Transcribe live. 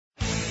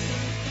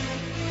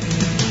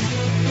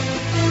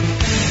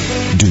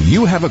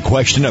you have a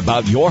question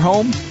about your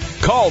home?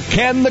 Call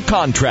Ken the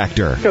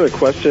Contractor. I got a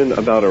question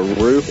about a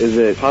roof. Is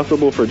it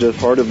possible for just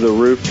part of the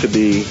roof to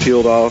be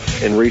peeled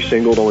off and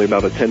reshingled, only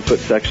about a 10-foot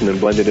section, and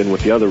blended in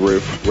with the other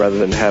roof rather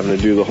than having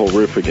to do the whole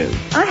roof again?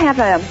 I have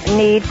a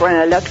need for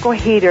an electrical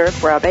heater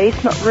for a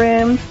basement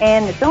room,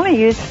 and it's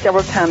only used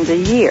several times a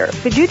year.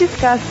 Could you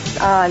discuss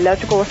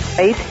electrical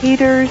space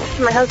heaters?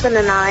 My husband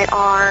and I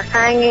are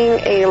hanging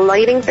a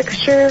lighting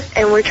fixture,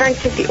 and we're trying to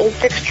take the old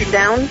fixture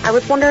down. I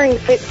was wondering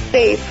if it's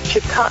safe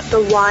to cut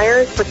the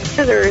wires with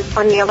scissors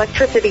when the electricity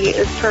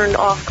is turned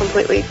off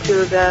completely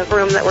to the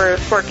room that we're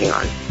working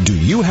on. Do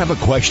you have a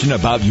question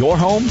about your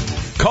home?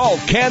 Call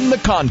Ken the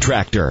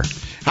Contractor.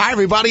 Hi,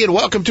 everybody, and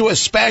welcome to a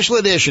special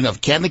edition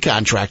of Ken the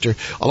Contractor.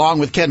 Along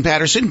with Ken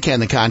Patterson, Ken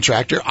the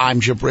Contractor, I'm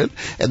Jim Britt.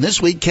 And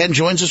this week, Ken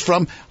joins us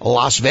from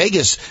Las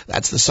Vegas.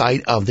 That's the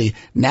site of the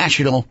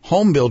National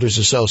Home Builders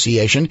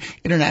Association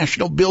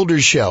International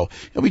Builders Show.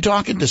 He'll be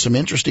talking to some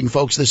interesting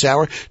folks this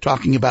hour,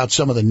 talking about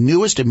some of the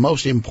newest and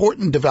most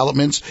important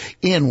developments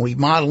in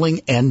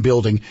remodeling and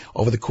building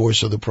over the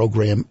course of the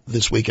program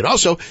this week. And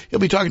also,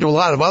 he'll be talking to a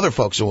lot of other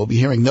folks, so we'll be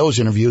hearing those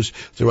interviews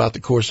throughout the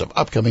course of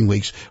upcoming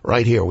weeks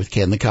right here with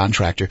Ken the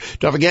Contractor.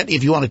 Don't forget,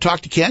 if you want to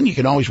talk to Ken, you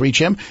can always reach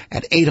him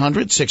at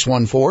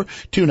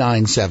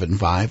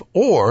 800-614-2975,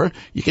 or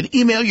you can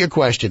email your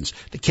questions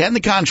to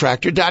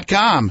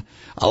kenthecontractor.com.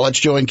 Let's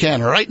join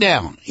Ken right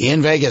now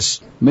in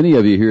Vegas. Many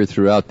of you hear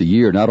throughout the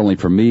year, not only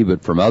from me,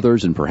 but from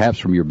others and perhaps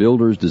from your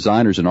builders,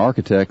 designers, and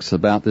architects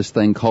about this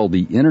thing called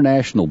the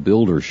International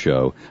Builders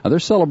Show. Now, they're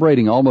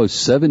celebrating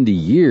almost 70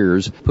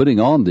 years putting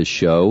on this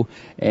show,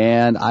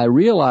 and I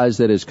realize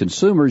that as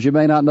consumers, you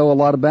may not know a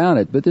lot about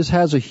it, but this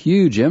has a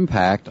huge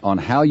impact on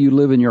how you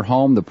live in your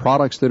home, the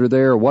products that are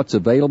there, what's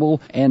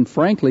available, and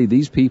frankly,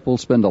 these people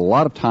spend a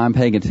lot of time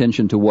paying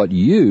attention to what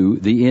you,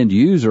 the end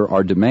user,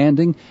 are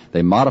demanding.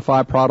 They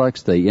modify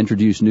products, they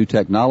introduce new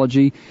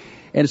technology,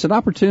 and it's an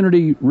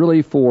opportunity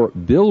really for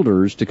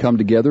builders to come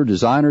together,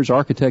 designers,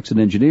 architects, and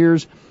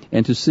engineers,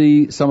 and to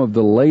see some of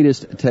the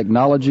latest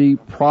technology,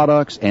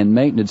 products, and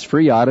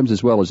maintenance-free items,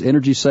 as well as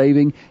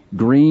energy-saving,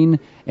 green,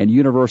 and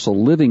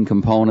universal living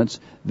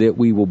components that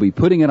we will be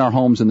putting in our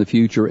homes in the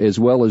future, as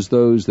well as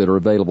those that are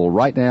available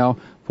right now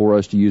for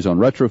us to use on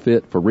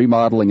retrofit, for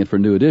remodeling, and for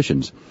new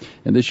additions.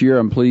 And this year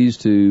I'm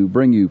pleased to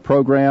bring you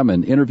program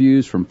and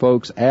interviews from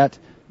folks at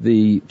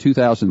the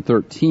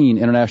 2013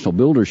 International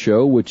Builders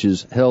Show, which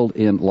is held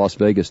in Las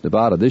Vegas,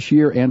 Nevada this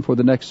year and for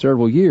the next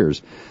several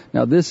years.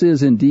 Now, this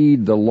is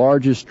indeed the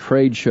largest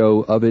trade show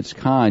of its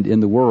kind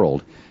in the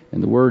world,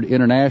 and the word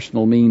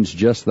international means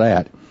just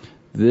that.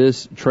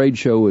 This trade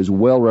show is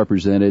well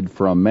represented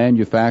from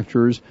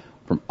manufacturers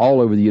from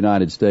all over the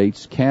United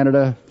States,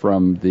 Canada,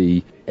 from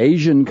the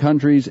Asian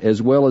countries,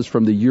 as well as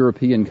from the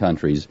European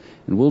countries.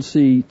 And we'll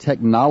see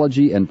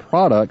technology and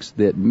products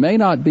that may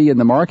not be in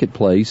the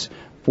marketplace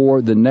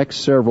for the next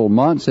several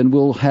months, and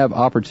we'll have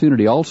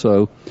opportunity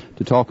also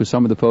to talk with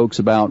some of the folks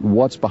about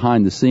what's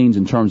behind the scenes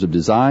in terms of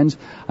designs.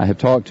 I have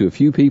talked to a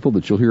few people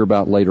that you'll hear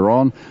about later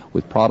on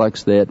with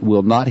products that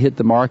will not hit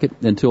the market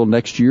until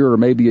next year or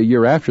maybe a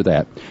year after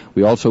that.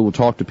 We also will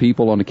talk to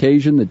people on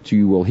occasion that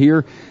you will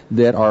hear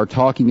that are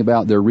talking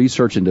about their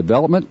research and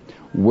development,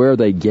 where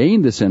they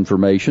gain this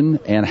information,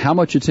 and how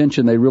much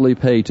attention they really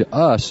pay to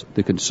us,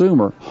 the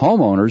consumer,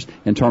 homeowners,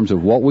 in terms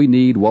of what we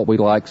need, what we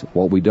like,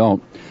 what we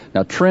don't.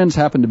 Now, trends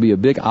happen to be a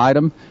big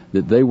item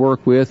that they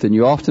work with, and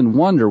you often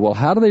wonder, well,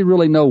 how do they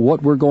really know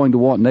what we're going to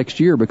want next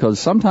year? Because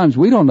sometimes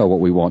we don't know what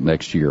we want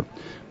next year.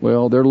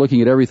 Well, they're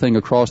looking at everything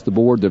across the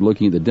board. They're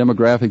looking at the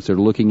demographics. They're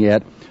looking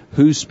at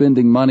who's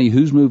spending money,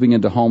 who's moving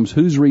into homes,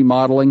 who's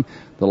remodeling,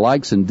 the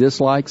likes and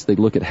dislikes. They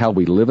look at how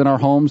we live in our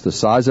homes, the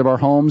size of our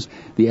homes,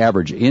 the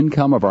average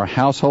income of our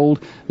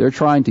household. They're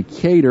trying to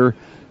cater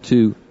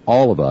to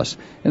all of us.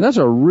 And that's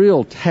a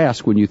real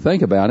task when you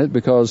think about it,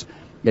 because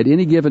at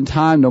any given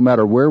time, no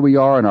matter where we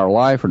are in our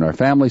life or in our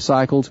family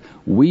cycles,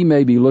 we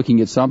may be looking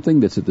at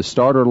something that's at the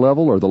starter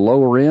level or the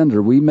lower end,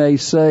 or we may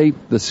say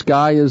the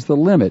sky is the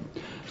limit.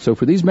 So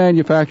for these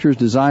manufacturers,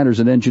 designers,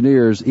 and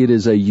engineers, it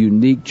is a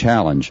unique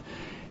challenge.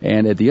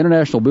 And at the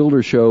International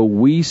Builders Show,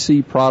 we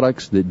see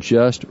products that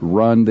just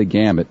run the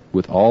gamut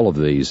with all of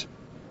these.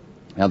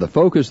 Now, the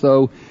focus,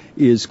 though,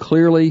 is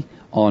clearly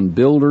on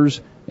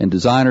builders and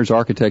designers,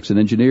 architects, and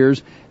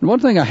engineers. And one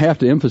thing I have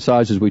to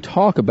emphasize as we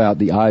talk about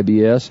the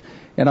IBS,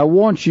 and I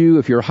want you,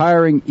 if you're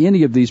hiring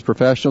any of these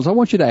professionals, I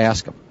want you to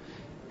ask them,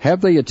 have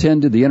they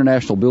attended the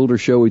International Builders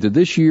Show either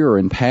this year or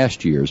in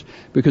past years?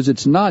 Because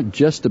it's not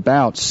just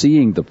about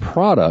seeing the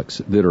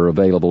products that are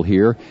available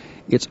here.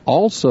 It's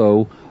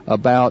also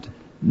about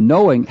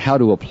knowing how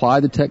to apply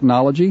the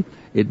technology.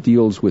 It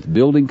deals with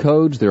building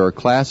codes. There are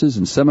classes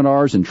and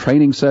seminars and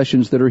training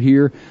sessions that are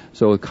here.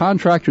 So a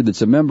contractor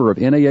that's a member of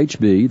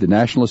NAHB, the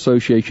National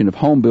Association of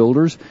Home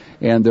Builders,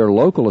 and their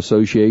local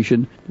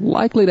association,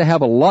 likely to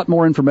have a lot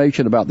more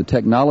information about the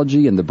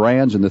technology and the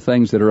brands and the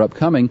things that are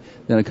upcoming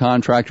than a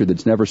contractor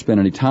that's never spent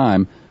any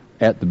time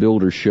at the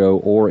Builders Show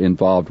or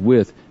involved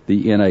with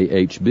the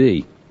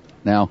NAHB.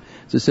 Now,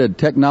 as I said,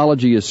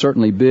 technology is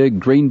certainly big.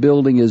 Green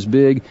building is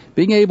big.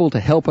 Being able to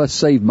help us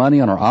save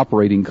money on our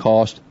operating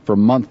cost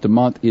from month to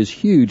month is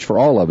huge for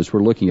all of us.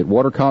 We're looking at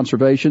water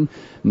conservation,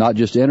 not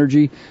just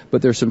energy,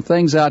 but there's some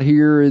things out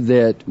here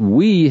that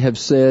we have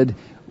said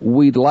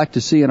we'd like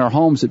to see in our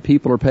homes that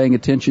people are paying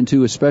attention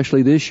to,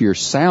 especially this year.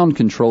 Sound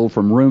control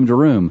from room to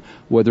room,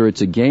 whether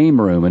it's a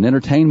game room, an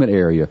entertainment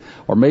area,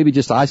 or maybe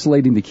just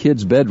isolating the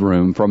kid's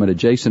bedroom from an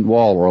adjacent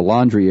wall or a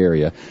laundry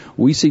area.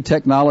 We see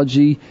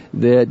technology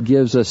that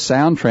gives us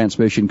sound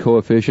transmission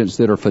coefficients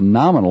that are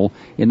phenomenal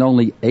in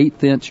only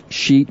 1/8-inch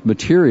sheet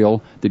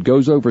material that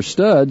goes over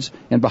studs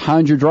and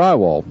behind your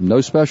drywall.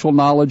 No special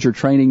knowledge or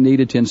training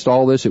needed to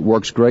install this. It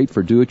works great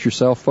for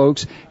do-it-yourself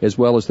folks as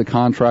well as the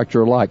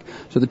contractor alike.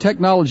 So the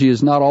technology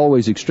is not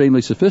always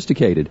extremely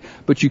sophisticated,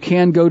 but you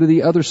can go to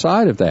the other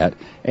side of that,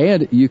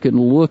 and you can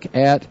look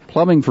at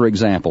plumbing, for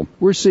example.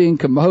 We're seeing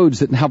commodes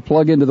that now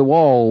plug into the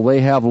wall.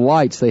 They have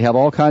lights. They have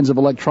all kinds of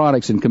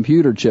electronics and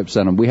computer chips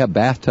in them. We have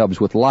bathtubs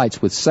with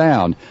lights, with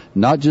sound,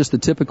 not just the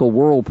typical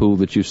whirlpool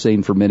that you've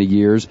seen for many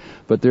years,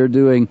 but they're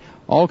doing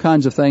all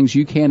kinds of things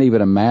you can't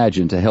even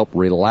imagine to help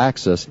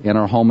relax us in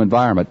our home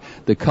environment.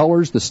 The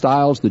colors, the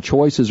styles, the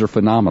choices are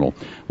phenomenal.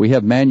 We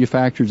have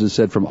manufacturers, as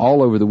said, from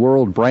all over the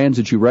world, brands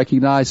that you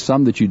recognize,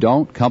 some that you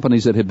don't,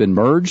 companies that have been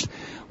merged.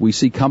 We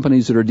see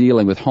companies that are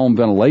dealing with home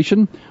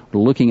ventilation.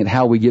 We're looking at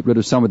how we get rid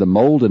of some of the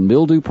mold and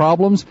mildew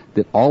problems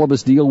that all of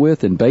us deal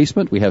with in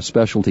basement. We have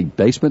specialty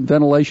basement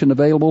ventilation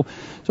available.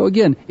 So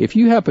again, if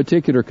you have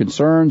particular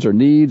concerns or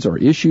needs or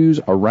issues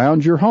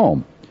around your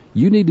home,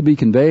 you need to be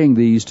conveying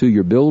these to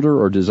your builder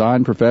or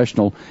design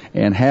professional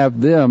and have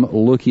them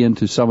look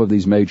into some of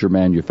these major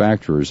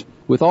manufacturers.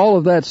 With all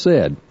of that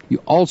said,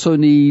 you also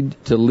need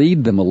to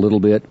lead them a little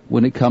bit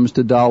when it comes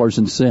to dollars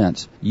and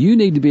cents. You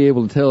need to be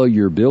able to tell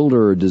your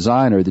builder or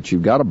designer that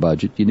you've got a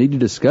budget. You need to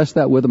discuss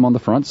that with them on the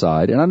front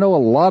side. And I know a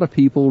lot of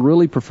people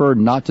really prefer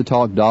not to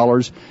talk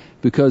dollars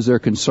because they're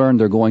concerned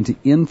they're going to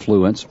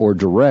influence or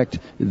direct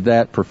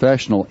that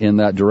professional in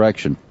that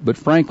direction. But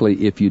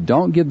frankly, if you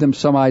don't give them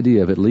some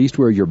idea of at least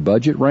where your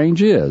budget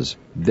range is,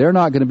 they're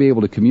not going to be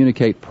able to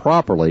communicate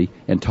properly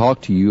and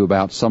talk to you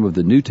about some of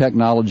the new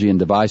technology and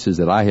devices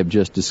that I have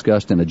just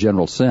discussed in a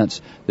general sense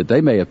that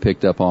they may have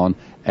picked up on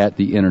at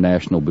the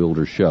International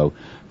Builders Show.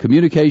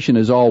 Communication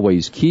is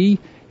always key.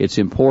 It's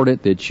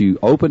important that you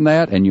open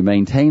that and you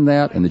maintain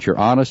that and that you're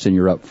honest and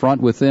you're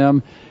upfront with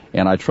them.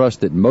 And I trust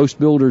that most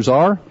builders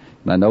are.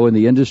 And I know in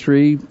the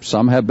industry,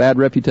 some have bad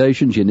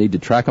reputations. You need to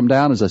track them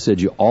down. As I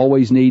said, you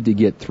always need to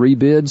get 3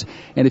 bids.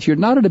 And if you're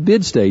not at a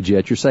bid stage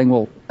yet, you're saying,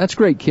 well, that's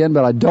great, Ken,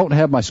 but I don't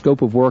have my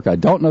scope of work. I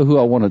don't know who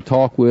I want to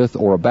talk with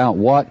or about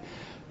what.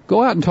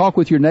 Go out and talk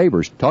with your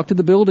neighbors. Talk to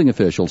the building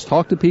officials.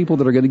 Talk to people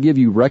that are going to give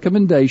you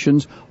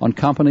recommendations on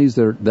companies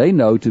that they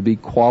know to be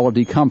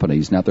quality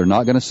companies. Now, they're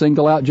not going to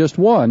single out just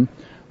one,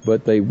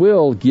 but they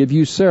will give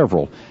you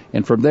several.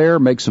 And from there,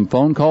 make some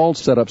phone calls,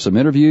 set up some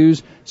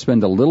interviews,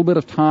 spend a little bit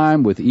of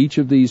time with each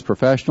of these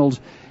professionals,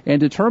 and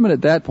determine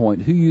at that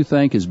point who you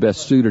think is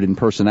best suited in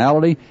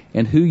personality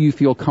and who you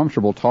feel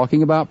comfortable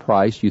talking about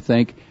price. You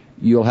think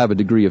you'll have a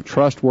degree of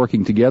trust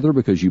working together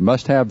because you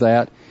must have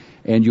that,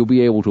 and you'll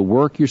be able to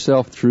work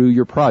yourself through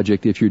your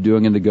project if you're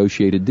doing a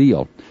negotiated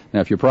deal. Now,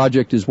 if your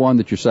project is one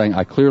that you're saying,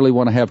 I clearly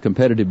want to have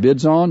competitive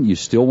bids on, you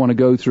still want to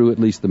go through at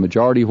least the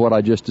majority of what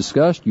I just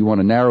discussed. You want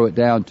to narrow it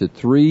down to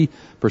 3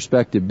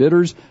 prospective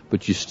bidders,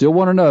 but you still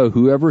want to know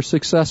whoever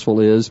successful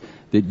is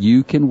that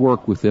you can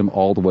work with them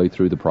all the way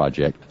through the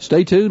project.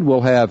 Stay tuned.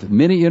 We'll have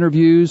many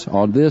interviews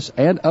on this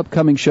and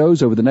upcoming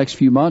shows over the next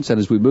few months. And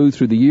as we move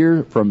through the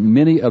year from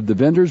many of the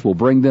vendors, we'll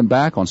bring them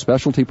back on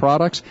specialty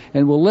products,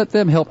 and we'll let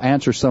them help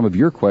answer some of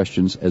your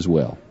questions as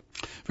well.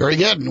 Very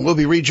good. And we'll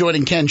be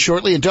rejoining Ken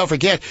shortly. And don't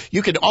forget,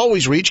 you can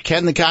always reach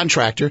Ken the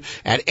Contractor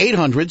at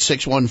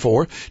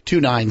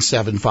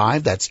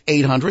 800-614-2975. That's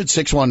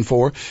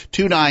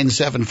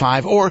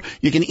 800-614-2975. Or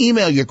you can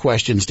email your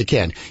questions to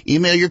Ken.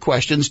 Email your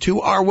questions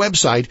to our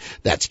website.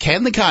 That's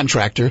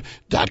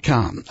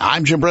kenthecontractor.com.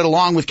 I'm Jim Britt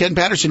along with Ken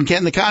Patterson,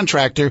 Ken the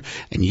Contractor,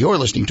 and you're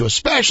listening to a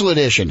special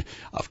edition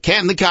of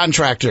Ken the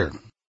Contractor.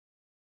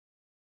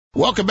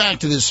 Welcome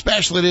back to this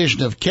special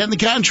edition of Ken the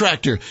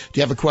Contractor. Do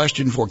you have a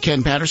question for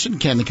Ken Patterson,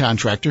 Ken the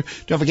Contractor?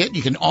 Don't forget,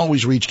 you can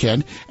always reach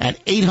Ken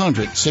at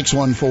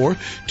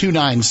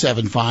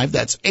 800-614-2975.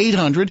 That's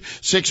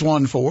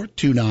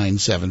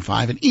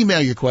 800-614-2975. And email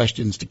your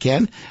questions to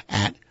Ken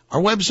at our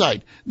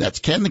website.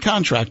 That's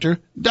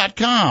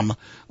kenthecontractor.com.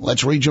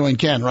 Let's rejoin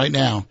Ken right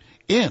now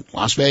in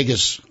Las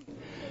Vegas.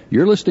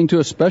 You're listening to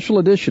a special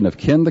edition of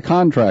Ken the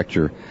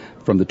Contractor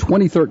from the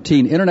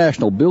 2013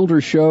 International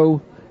Builders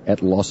Show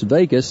at Las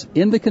Vegas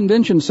in the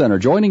Convention Center.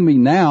 Joining me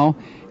now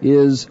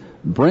is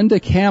Brenda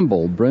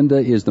Campbell. Brenda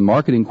is the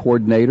marketing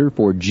coordinator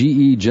for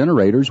GE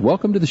Generators.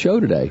 Welcome to the show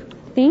today.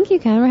 Thank you,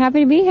 Ken. We're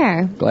happy to be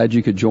here. Glad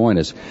you could join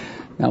us.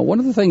 Now, one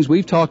of the things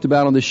we've talked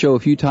about on this show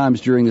a few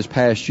times during this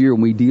past year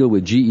when we deal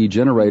with GE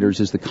Generators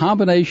is the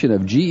combination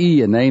of GE,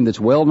 a name that's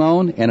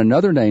well-known, and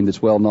another name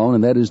that's well-known,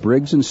 and that is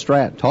Briggs &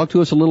 Stratton. Talk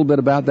to us a little bit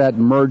about that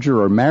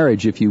merger or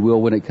marriage, if you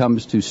will, when it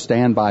comes to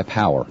standby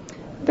power.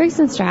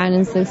 Briggs & Stratton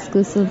is the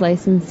exclusive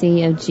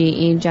licensee of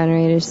GE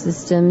Generator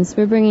systems.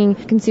 We're bringing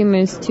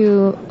consumers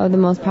two of the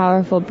most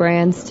powerful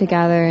brands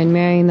together and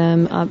marrying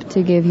them up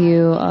to give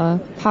you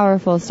a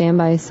powerful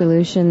standby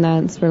solution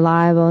that's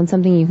reliable and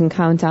something you can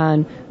count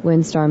on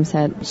when storms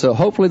hit. So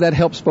hopefully that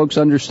helps folks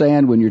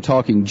understand when you're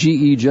talking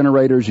GE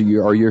Generators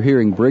or you're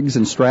hearing Briggs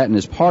 & Stratton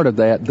as part of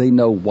that, they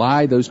know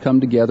why those come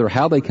together,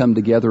 how they come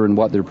together, and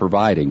what they're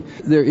providing.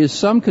 There is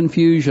some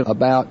confusion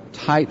about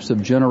types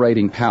of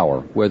generating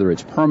power, whether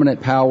it's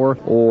permanent power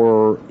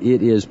or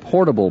it is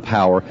portable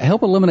power.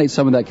 Help eliminate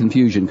some of that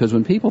confusion, because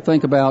when people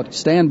think about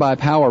standby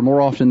power, more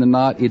often than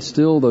not, it's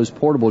still those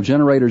portable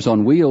generators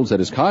on wheels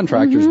that as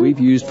contractors we've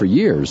used for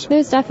years.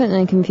 There's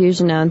definitely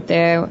confusion out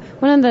there.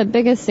 One of the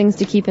biggest things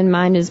to keep in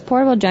mind is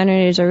portable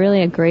generators are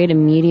really a great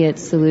immediate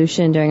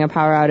solution during a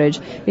power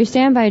outage. Your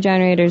standby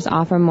generators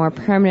offer more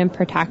permanent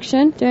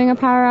protection during a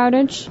power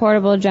outage.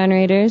 Portable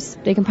generators,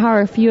 they can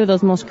power a few of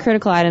those most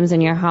critical items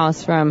in your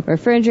house, from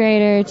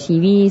refrigerator,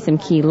 TV, some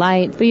key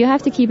light. But you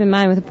have to keep in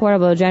mind with a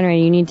portable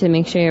generator, you need to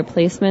make sure your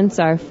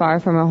placements are far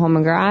from a home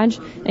or garage,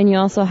 and you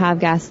also have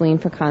gasoline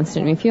for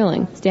constant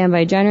refueling.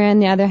 Standby generator, on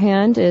the other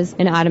hand, is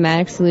an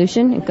automatic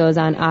solution. It goes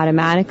on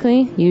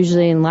automatically,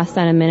 usually in less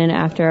than a minute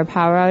after a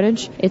power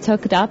outage. It's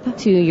hooked up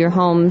to your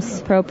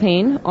home's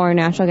propane or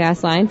natural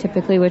gas line,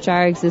 typically, which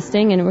are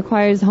existing, and it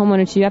requires the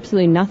homeowner to do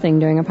absolutely nothing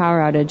during a power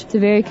outage. It's a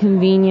very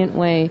convenient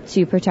way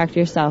to protect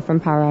yourself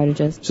from power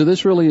outages. So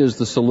this really is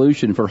the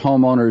solution for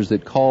homeowners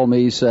that call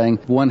me saying,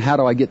 one, how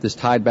do I get this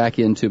tied back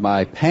into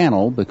my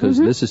panel? Because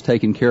this is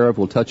taken care of.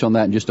 We'll touch on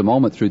that in just a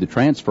moment through the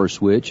transfer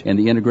switch and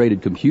the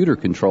integrated computer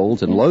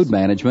controls and load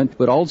management.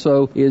 But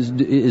also,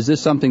 is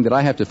this something that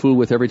I have to fool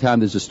with every time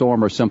there's a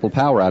storm or a simple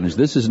power outage?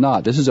 This is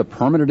not. This is a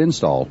permanent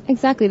install.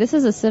 Exactly. This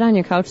is a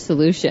sit-on-your-couch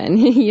solution.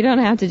 You don't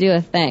have to do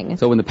a thing.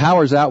 So when the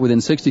power's out,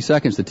 within 60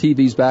 seconds, the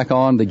TV's back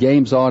on, the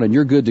game's on, and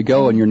you're good to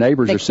go, and your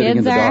neighbors are sitting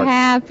in the dark. The kids are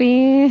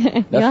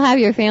happy. You'll have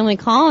your family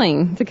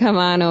calling to come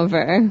on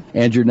over.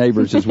 And your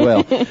neighbors as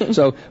well.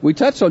 So we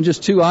touched on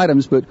just two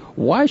items, but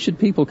why should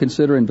people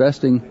consider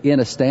investing in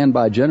a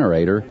standby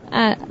generator?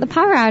 The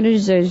power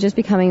outages are just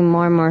becoming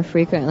more and more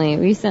frequently.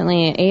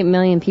 Recently, 8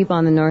 million people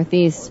in the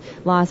Northeast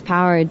lost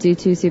power due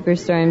to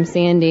Superstorm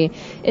Sandy.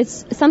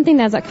 It's something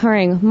that's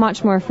occurring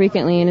much more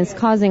frequently, and it's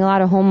causing a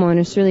lot of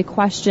homeowners to really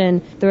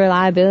question the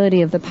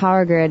reliability of the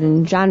power grid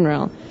in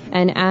general.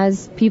 And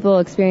as people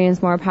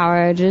experience more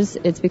power outages,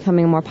 it's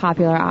becoming a more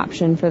popular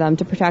option for them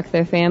to protect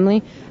their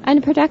family and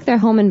to protect their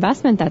home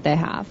investment that they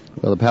have.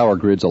 Well, the power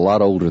grid's a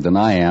lot older than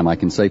I am. I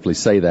can safely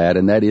say that,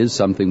 and that is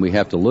something we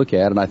have to look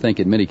at. And I think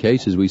in many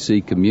cases we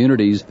see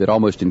communities that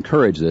almost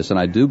encourage this. And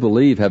I do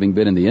believe, having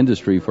been in the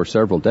industry for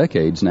several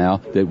decades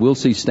now, that we'll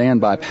see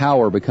standby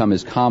power become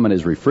as common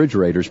as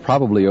refrigerators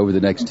probably over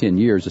the next 10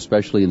 years,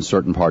 especially in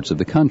certain parts of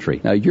the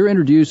country. Now, you're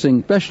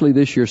introducing, especially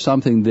this year,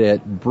 something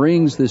that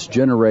brings this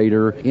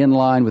generator in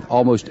line with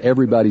almost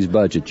everybody's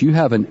budget. You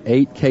have an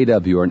 8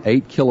 kW or an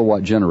 8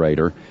 kilowatt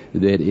generator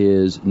that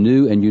is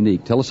new and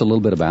unique. Tell us a little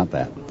bit about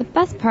that. The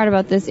best part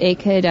about this 8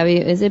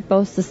 kW is it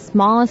boasts the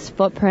smallest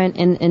footprint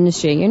in the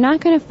industry. You're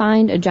not going to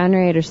find a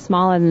generator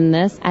smaller than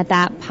this at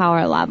that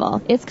power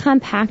level. Its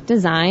compact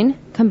design,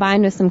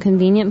 combined with some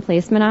convenient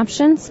placement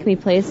options, can be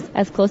placed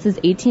as close as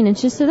 18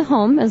 inches to the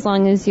home as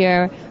long as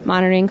you're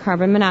monitoring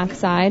carbon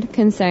monoxide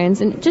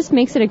concerns, and it just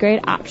makes it a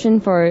great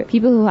option for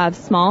people who have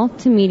small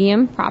to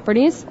medium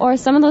properties, or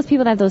some of those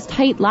people that have those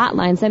tight lot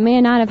lines that may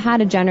not have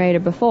had a generator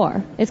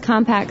before. Its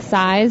compact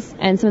size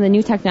and some of the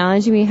new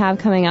technology we have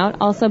coming out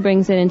also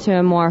brings it into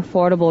a more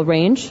affordable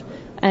range.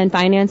 And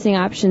financing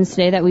options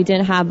today that we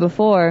didn't have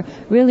before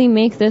really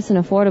make this an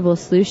affordable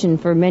solution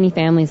for many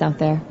families out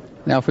there.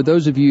 Now, for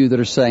those of you that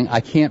are saying,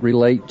 I can't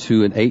relate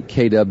to an 8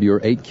 kW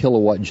or 8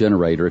 kilowatt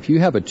generator, if you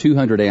have a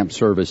 200 amp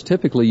service,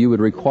 typically you would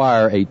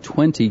require a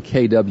 20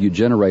 kW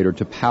generator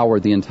to power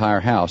the entire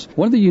house.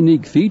 One of the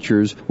unique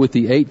features with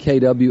the 8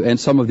 kW and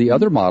some of the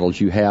other models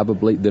you have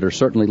that are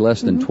certainly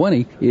less than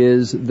 20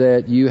 is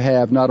that you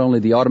have not only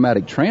the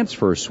automatic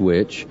transfer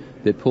switch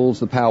that pulls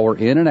the power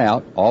in and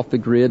out, off the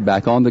grid,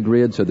 back on the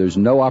grid, so there's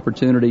no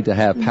opportunity to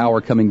have power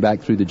coming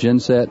back through the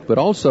genset, but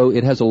also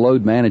it has a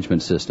load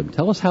management system.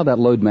 Tell us how that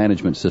load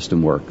management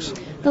system works.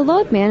 The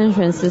load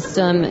management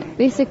system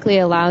basically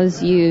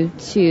allows you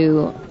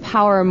to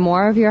power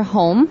more of your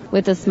home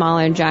with a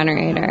smaller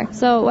generator.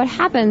 So what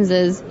happens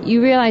is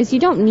you realize you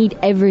don't need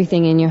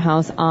everything in your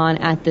house on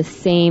at the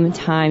same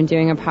time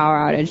during a power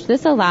outage.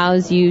 This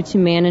allows you to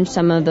manage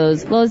some of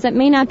those loads that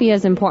may not be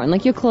as important,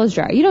 like your clothes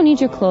dryer. You don't need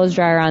your clothes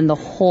dryer on the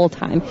whole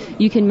time.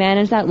 You can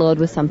manage that load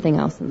with something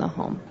else in the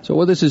home. So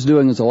what this is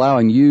doing is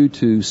allowing you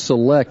to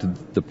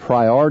select the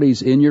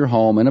priorities in your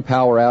home in a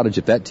power outage.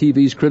 If that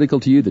TV is critical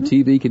to you, the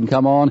TV can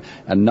come on,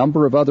 a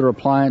number of other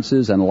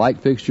appliances and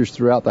light fixtures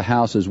throughout the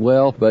house as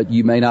well, but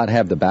you may not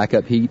have the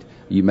backup heat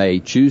You may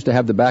choose to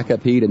have the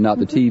backup heat and not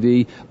the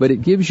TV, but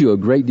it gives you a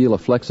great deal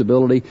of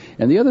flexibility.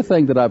 And the other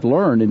thing that I've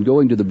learned in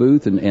going to the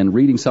booth and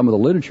reading some of the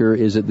literature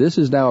is that this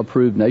is now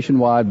approved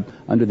nationwide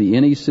under the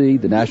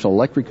NEC, the National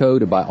Electric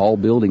Code, and by all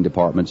building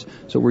departments.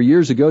 So where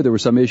years ago there were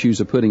some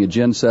issues of putting a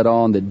gen set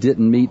on that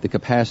didn't meet the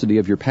capacity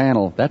of your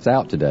panel, that's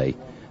out today.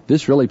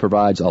 This really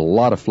provides a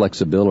lot of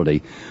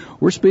flexibility.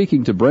 We're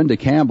speaking to Brenda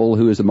Campbell,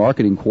 who is the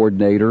marketing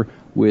coordinator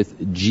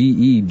with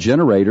GE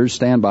Generators,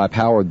 standby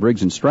power with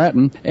Briggs &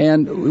 Stratton.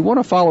 And we want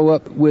to follow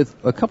up with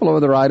a couple of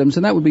other items,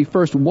 and that would be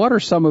first, what are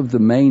some of the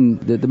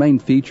main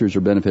features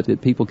or benefits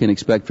that people can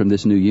expect from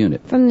this new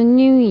unit? From the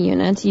new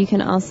unit, you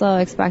can also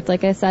expect,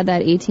 like I said,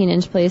 that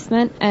 18-inch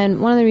placement.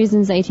 And one of the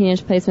reasons the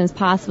 18-inch placement is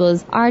possible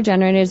is our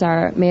generators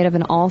are made of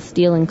an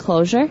all-steel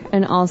enclosure,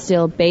 an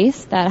all-steel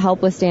base that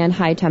help withstand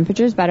high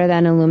temperatures better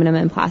than aluminum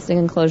and plastic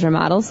enclosure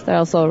models. They're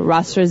also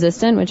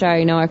rust-resistant, which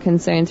I know are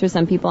concerns for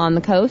some people on the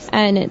coast.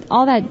 And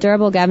all that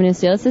durable galvanized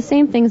steel, it's the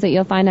same things that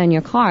you'll find on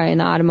your car in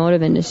the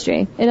automotive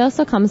industry. It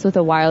also comes with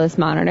a wireless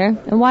monitor.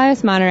 A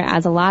wireless monitor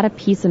adds a lot of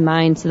peace of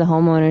mind to the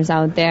homeowners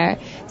out there.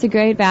 It's a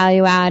great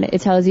value add.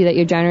 It tells you that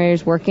your generator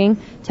is working,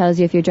 tells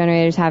you if your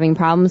generator is having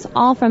problems,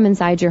 all from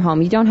inside your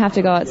home. You don't have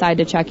to go outside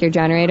to check your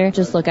generator.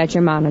 Just look at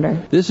your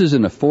monitor. This is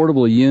an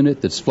affordable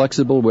unit that's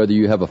flexible, whether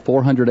you have a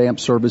 400 amp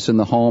service in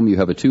the home, you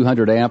have a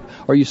 200 amp,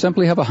 or you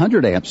simply have a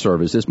 100 amp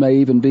service. This may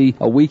even be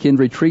a weekend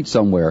retreat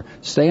somewhere.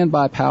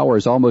 Standby power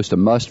is almost a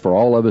must for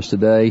all of us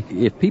today.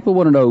 If people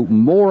want to know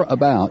more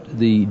about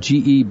the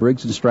GE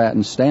Briggs &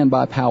 Stratton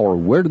standby power,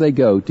 where do they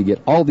go to get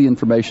all the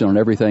information on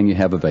everything you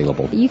have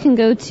available? You can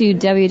go to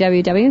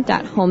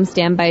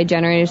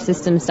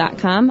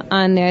www.homestandbygeneratorsystems.com.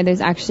 On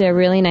there's actually a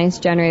really nice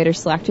generator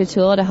selector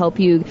tool to help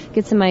you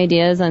get some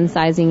ideas on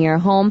sizing your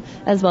home,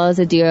 as well as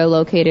a dealer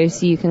locator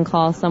so you can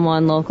call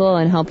someone local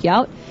and help you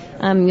out.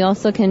 You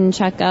also can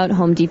check out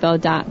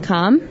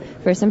homedepot.com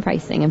for some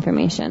pricing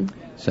information.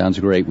 Sounds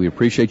great. We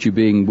appreciate you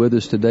being with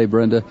us today,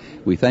 Brenda.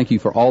 We thank you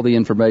for all the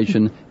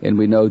information, and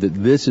we know that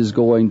this is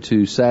going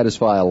to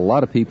satisfy a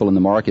lot of people in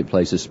the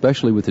marketplace,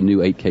 especially with the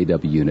new 8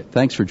 kW unit.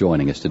 Thanks for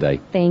joining us today.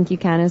 Thank you,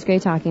 Ken. It was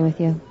great talking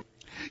with you.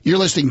 You're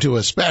listening to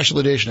a special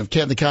edition of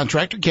Ken the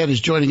Contractor. Ken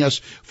is joining us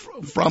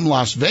from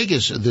Las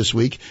Vegas this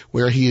week,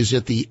 where he is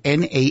at the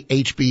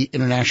NAHB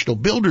International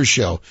Builders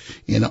Show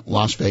in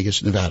Las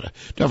Vegas, Nevada.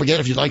 Don't forget,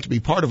 if you'd like to be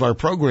part of our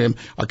program,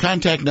 our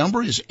contact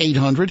number is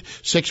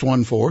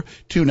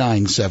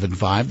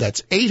 800-614-2975.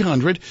 That's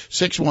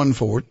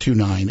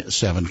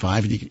 800-614-2975.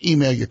 And you can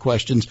email your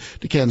questions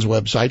to Ken's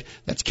website.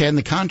 That's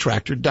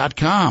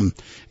kenthecontractor.com.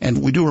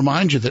 And we do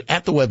remind you that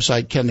at the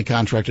website,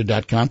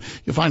 kenthecontractor.com,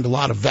 you'll find a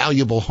lot of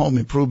valuable home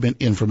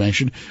improvement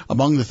information.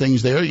 Among the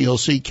things there, you'll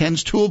see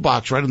Ken's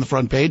toolbox right on the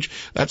front page.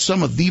 That's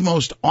some of the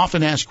most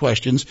often asked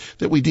questions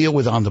that we deal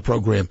with on the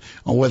program,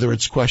 whether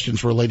it's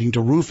questions relating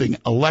to roofing,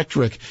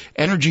 electric,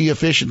 energy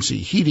efficiency,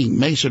 heating,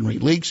 masonry,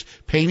 leaks,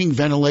 painting,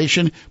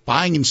 ventilation,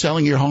 buying and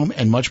selling your home,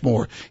 and much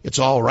more. It's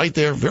all right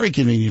there, very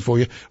convenient for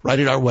you, right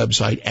at our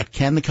website at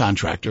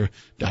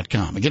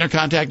kenthecontractor.com. Again, our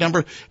contact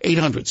number,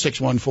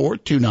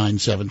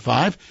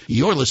 800-614-2975.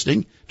 You're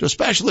listening to a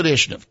special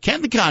edition of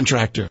Ken the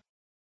Contractor.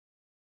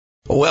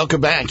 Welcome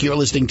back. You're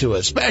listening to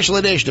a special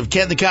edition of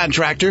Ken the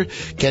Contractor.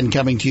 Ken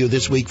coming to you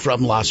this week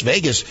from Las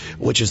Vegas,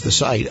 which is the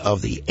site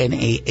of the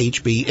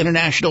NAHB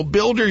International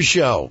Builders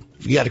Show.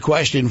 If you got a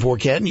question for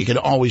Ken, you can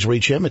always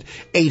reach him at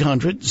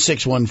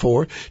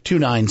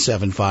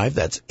 800-614-2975.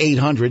 That's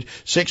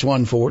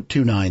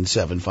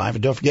 800-614-2975.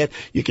 And don't forget,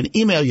 you can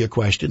email your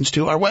questions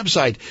to our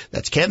website.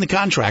 That's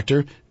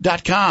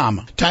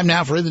kenthecontractor.com. Time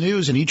now for In the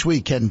News, and each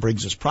week Ken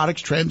brings us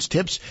products, trends,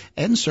 tips,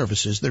 and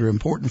services that are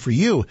important for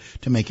you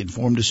to make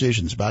informed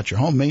decisions about your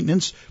home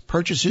maintenance,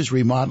 purchases,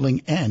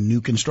 remodeling, and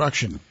new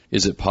construction.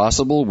 Is it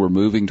possible we're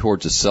moving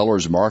towards a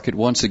seller's market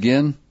once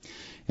again?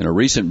 In a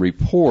recent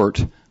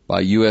report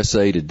by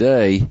USA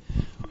Today,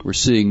 we're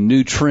seeing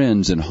new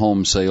trends in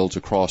home sales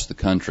across the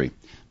country.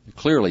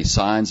 Clearly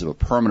signs of a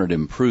permanent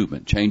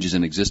improvement. Changes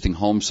in existing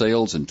home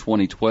sales in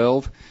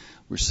 2012,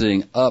 we're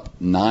seeing up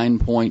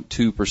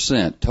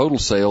 9.2% total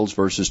sales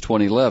versus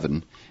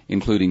 2011,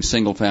 including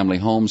single-family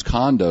homes,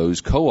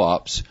 condos,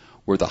 co-ops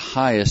were the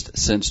highest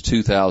since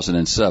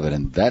 2007,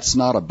 and that's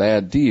not a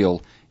bad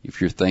deal if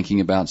you're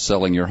thinking about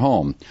selling your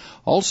home.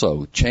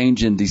 Also,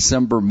 change in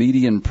December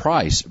median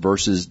price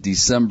versus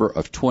December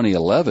of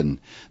 2011.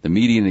 The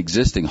median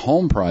existing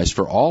home price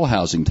for all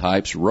housing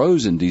types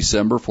rose in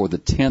December for the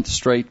 10th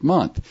straight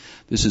month.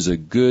 This is a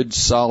good,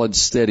 solid,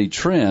 steady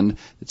trend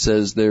that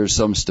says there's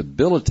some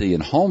stability in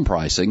home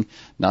pricing,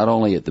 not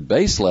only at the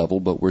base level,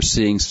 but we're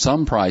seeing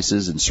some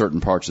prices in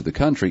certain parts of the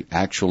country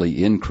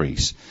actually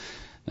increase.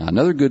 Now,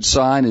 another good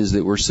sign is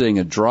that we're seeing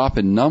a drop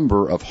in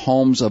number of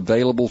homes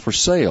available for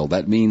sale.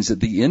 That means that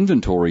the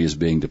inventory is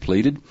being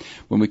depleted.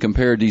 When we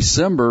compare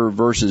December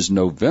versus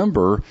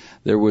November,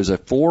 there was a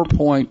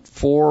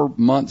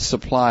 4.4-month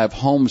supply of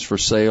homes for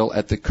sale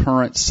at the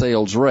current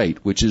sales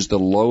rate, which is the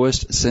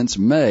lowest since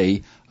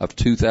May of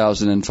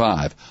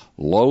 2005.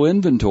 Low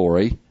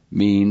inventory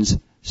means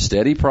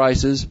steady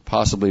prices,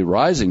 possibly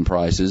rising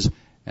prices,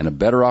 and a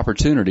better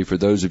opportunity for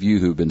those of you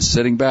who've been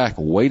sitting back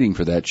waiting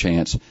for that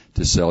chance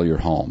to sell your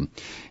home.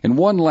 And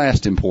one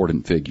last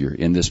important figure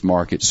in this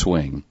market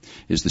swing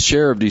is the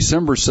share of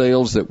December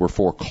sales that were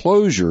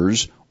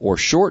foreclosures or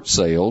short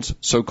sales,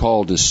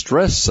 so-called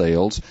distressed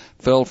sales,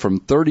 fell from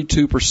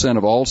 32%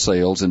 of all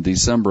sales in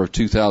December of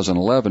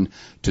 2011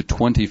 to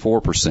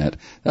 24%.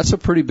 That's a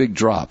pretty big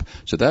drop.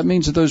 So that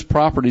means that those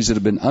properties that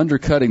have been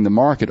undercutting the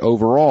market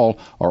overall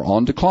are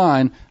on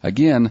decline.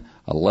 Again,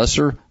 a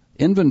lesser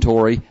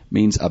inventory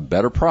means a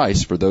better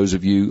price for those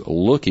of you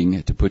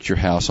looking to put your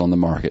house on the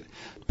market.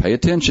 Pay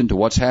attention to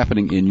what's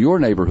happening in your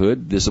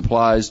neighborhood. This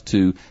applies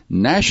to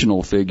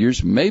national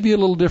figures, maybe a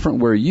little different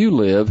where you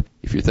live.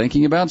 If you're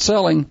thinking about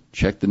selling,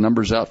 check the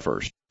numbers out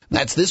first.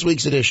 That's this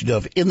week's edition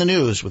of In the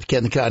News with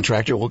Ken the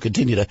Contractor. We'll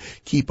continue to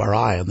keep our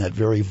eye on that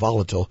very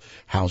volatile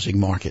housing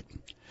market.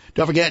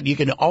 Don't forget, you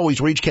can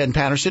always reach Ken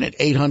Patterson at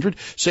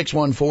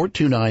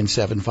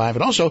 800-614-2975.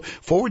 And also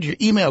forward your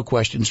email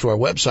questions to our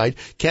website,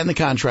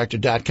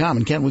 kenthecontractor.com.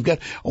 And Ken, we've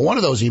got one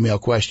of those email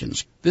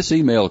questions. This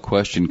email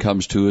question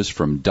comes to us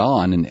from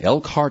Don in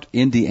Elkhart,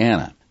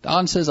 Indiana.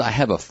 Don says, I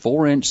have a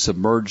 4-inch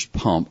submerged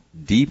pump,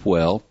 deep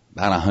well,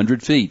 about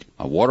 100 feet.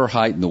 My water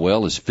height in the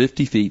well is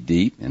 50 feet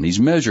deep, and he's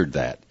measured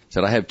that.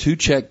 Said, I have 2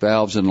 check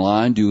valves in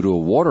line due to a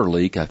water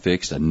leak I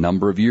fixed a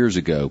number of years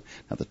ago.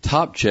 Now, the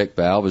top check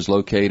valve is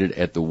located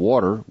at the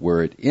water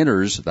where it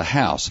enters the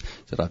house.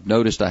 Said, I've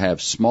noticed I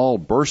have small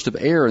bursts of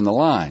air in the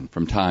line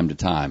from time to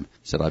time.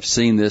 Said, I've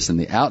seen this in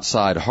the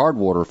outside hard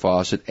water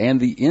faucet and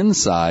the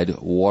inside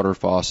water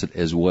faucet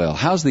as well.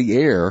 How's the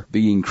air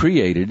being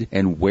created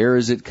and where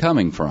is it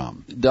coming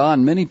from?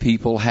 Don, many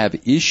people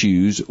have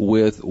issues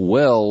with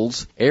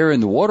wells. Air in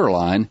the water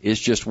line is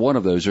just one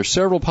of those. There's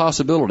several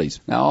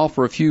possibilities. Now, I'll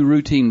offer a few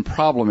routine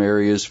problem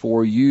areas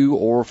for you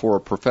or for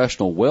a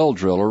professional well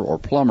driller or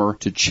plumber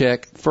to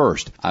check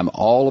first. I'm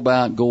all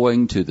about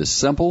going to the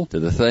simple, to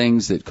the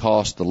things that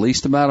cost the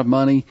least amount of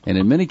money, and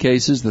in many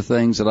cases, the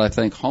things that I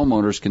think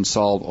homeowners can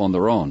solve on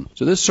their own.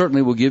 So this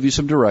certainly will give you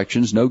some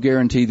directions. No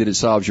guarantee that it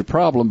solves your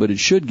problem, but it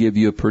should give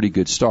you a pretty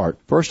good start.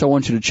 First, I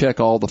want you to check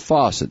all the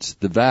faucets,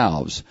 the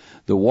valves,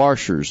 the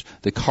washers,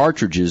 the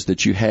cartridges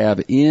that you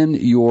have in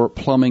your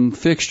plumbing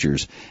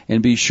fixtures,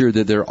 and be sure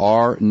that there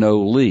are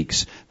no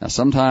leaks. Now,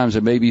 sometimes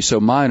it may be so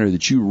minor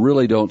that you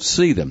really don't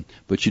see them,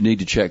 but you need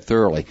to check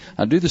thoroughly.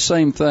 Now, do the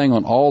same thing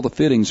on all the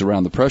fittings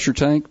around the pressure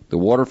tank, the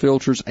water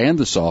filters, and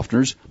the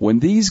softeners. When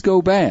these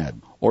go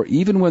bad, or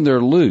even when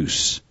they're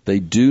loose, they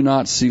do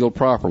not seal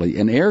properly,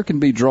 and air can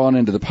be drawn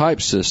into the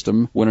pipe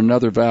system when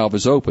another valve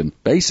is open.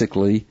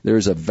 Basically,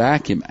 there's a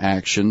vacuum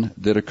action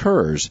that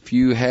occurs. If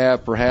you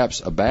have perhaps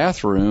a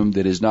bathroom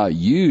that is not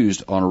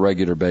used on a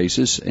regular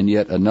basis, and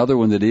yet another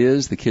one that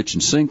is, the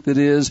kitchen sink that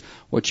is,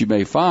 what you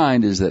may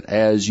find is that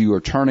as you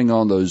are turning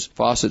on those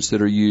faucets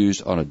that are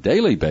used on a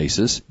daily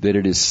basis, that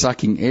it is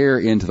sucking air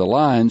into the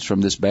lines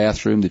from this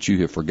bathroom that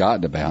you have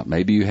forgotten about.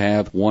 Maybe you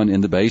have one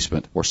in the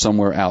basement or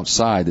somewhere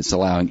outside that's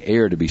allowing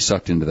air to be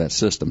sucked into that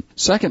system.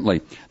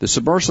 Secondly, the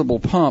submersible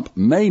pump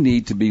may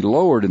need to be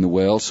lowered in the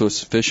well so it's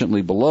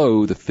sufficiently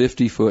below the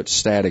 50-foot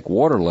static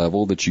water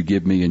level that you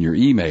give me in your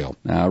email.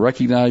 Now, I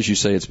recognize you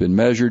say it's been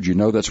measured. You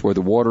know that's where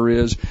the water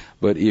is.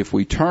 But if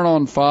we turn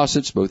on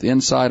faucets both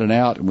inside and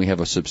out and we have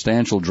a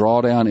substantial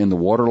drawdown in the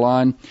water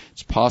line,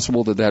 it's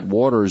possible that that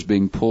water is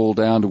being pulled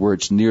down to where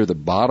it's near the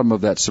bottom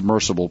of that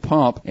submersible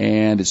pump,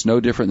 and it's no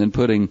different than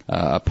putting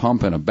a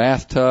pump in a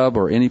bathtub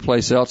or any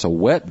place else, a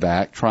wet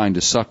vac, trying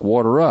to suck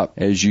water up.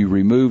 As you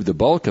remove the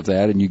bulk of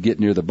that and you get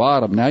near the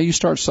bottom, now you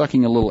start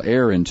sucking a little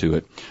air into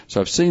it.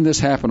 So I've seen this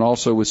happen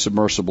also with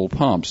submersible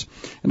pumps.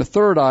 And a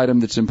third item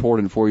that's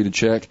important for you to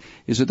check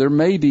is that there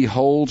may be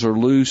holes or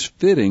loose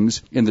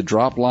fittings in the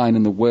drop line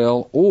in the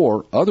well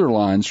or other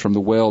lines from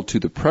the well to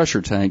the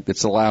pressure tank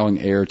that's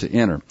allowing air to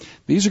enter.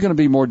 These are going to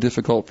be more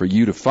difficult for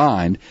you to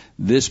find.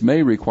 This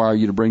may require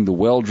you to bring the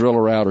well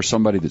driller out or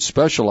somebody that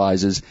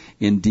specializes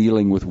in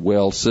dealing with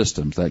well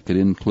systems. That could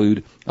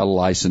include a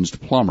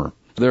licensed plumber.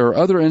 There are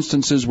other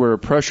instances where a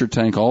pressure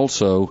tank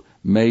also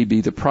may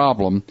be the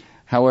problem.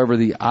 However,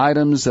 the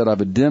items that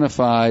I've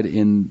identified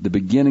in the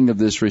beginning of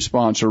this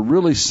response are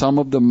really some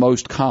of the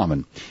most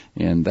common.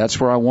 And that's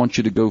where I want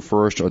you to go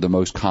first, are the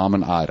most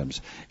common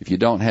items. If you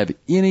don't have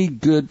any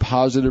good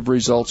positive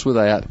results with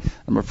that,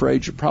 I'm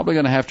afraid you're probably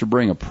going to have to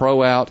bring a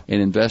pro out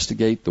and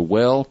investigate the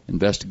well,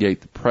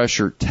 investigate the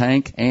pressure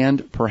tank,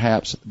 and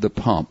perhaps the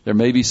pump. There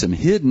may be some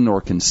hidden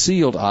or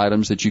concealed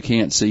items that you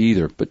can't see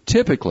either. But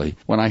typically,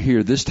 when I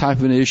hear this type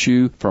of an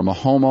issue from a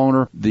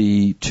homeowner,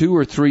 the 2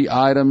 or 3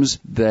 items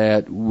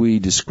that we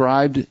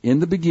described in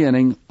the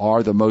beginning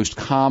are the most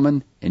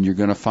common, and you're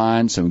going to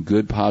find some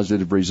good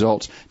positive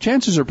results.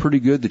 Chances are pretty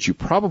good that you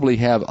probably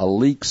have a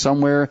leak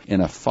somewhere in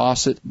a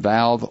faucet,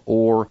 valve,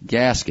 or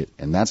gasket,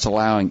 and that's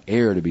allowing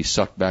air to be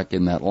sucked back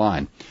in that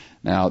line.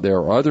 Now, there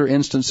are other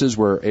instances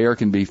where air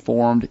can be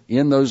formed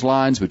in those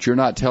lines, but you're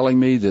not telling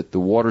me that the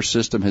water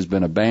system has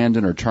been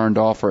abandoned or turned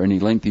off for any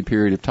lengthy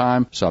period of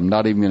time, so I'm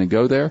not even going to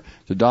go there.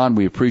 So, Don,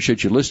 we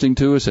appreciate you listening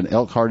to us in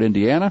Elkhart,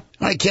 Indiana.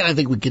 All right, Ken, I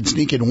think we can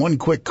sneak in one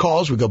quick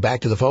call as we go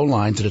back to the phone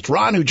lines, and it's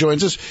Ron who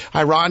joins us.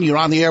 Hi, Ron. You're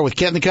on the air with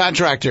Ken the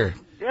Contractor.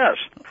 Yes.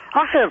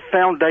 I have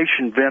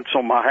foundation vents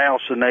on my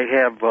house, and they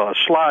have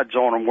slides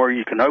on them where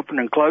you can open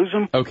and close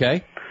them.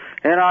 Okay.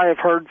 And I have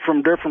heard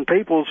from different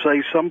people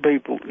say some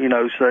people, say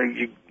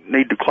you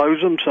need to close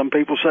them. Some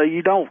people say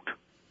you don't.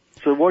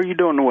 So what are you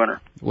doing in the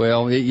winter?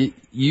 Well,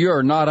 you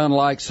are not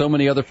unlike so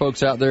many other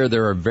folks out there.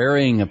 There are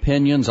varying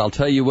opinions. I'll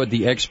tell you what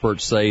the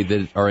experts say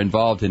that are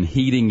involved in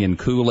heating and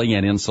cooling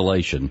and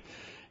insulation.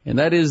 And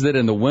that is that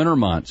in the winter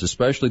months,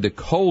 especially the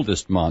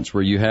coldest months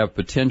where you have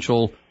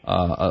potential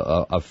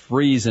a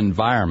freeze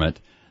environment,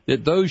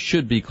 that those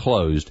should be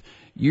closed.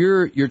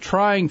 You're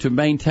trying to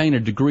maintain a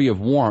degree of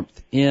warmth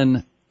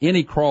in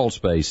any crawl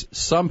space.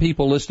 Some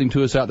people listening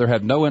to us out there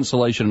have no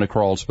insulation in a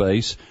crawl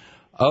space.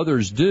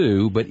 Others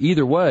do, but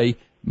either way,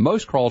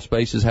 most crawl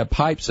spaces have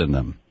pipes in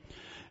them.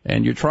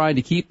 And you're trying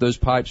to keep those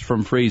pipes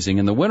from freezing.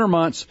 In the winter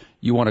months,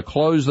 you want to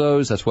close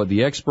those. That's what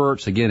the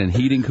experts, again, in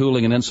heating,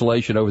 cooling, and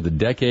insulation over the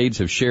decades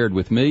have shared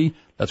with me.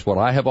 That's what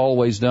I have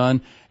always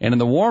done. And in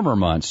the warmer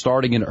months,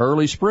 starting in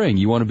early spring,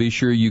 you want to be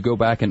sure you go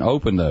back and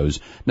open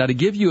those. Now, to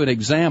give you an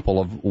example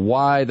of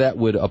why that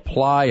would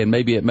apply, and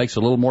maybe it makes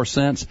a little more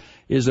sense,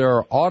 is there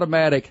are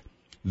automatic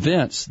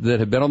vents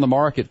that have been on the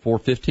market for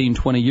 15,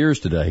 20 years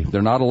today.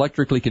 They're not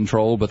electrically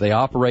controlled, but they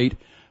operate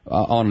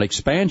on an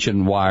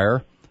expansion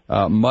wire,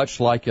 much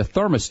like a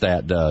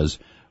thermostat does,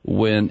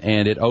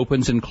 and it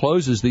opens and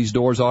closes these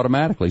doors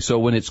automatically. So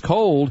when it's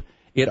cold,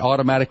 it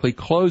automatically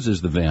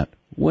closes the vent.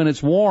 When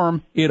it's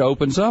warm, it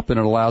opens up and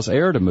it allows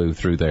air to move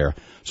through there.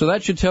 So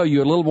that should tell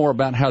you a little more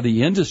about how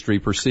the industry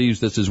perceives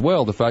this as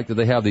well, the fact that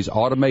they have these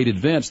automated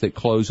vents that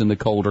close in the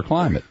colder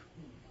climate.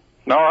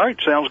 All right,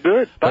 sounds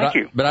good. Thank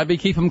you. But I'd be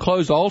keep them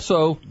closed.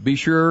 Also, be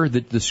sure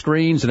that the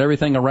screens and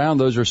everything around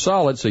those are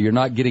solid so you're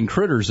not getting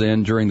critters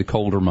in during the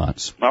colder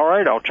months. All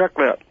right, I'll check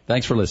that.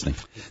 Thanks for listening.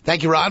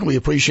 Thank you, Ron. We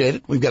appreciate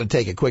it. We've got to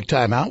take a quick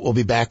time out. We'll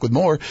be back with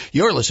more.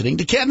 You're listening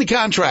to Ken the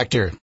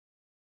Contractor.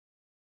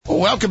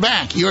 Welcome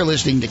back. You're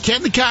listening to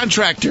Ken the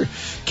Contractor.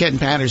 Ken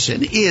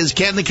Patterson is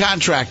Ken the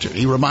Contractor.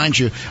 He reminds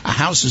you, a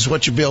house is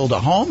what you build, a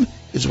home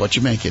is what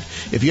you make it.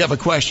 If you have a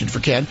question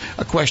for Ken,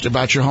 a question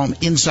about your home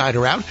inside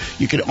or out,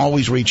 you can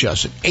always reach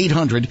us at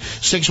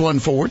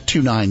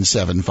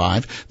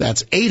 800-614-2975.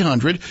 That's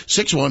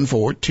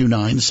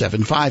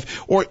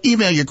 800-614-2975. Or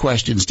email your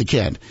questions to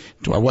Ken,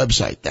 to our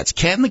website. That's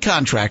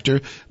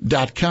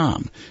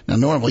kenthecontractor.com. Now,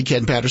 normally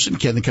Ken Patterson,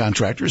 Ken the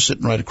Contractor, is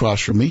sitting right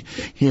across from me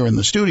here in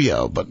the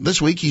studio. But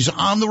this week he's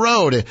on the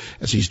road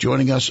as he's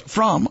joining us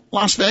from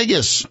Las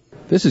Vegas.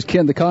 This is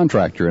Ken the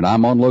Contractor, and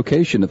I'm on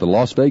location at the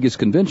Las Vegas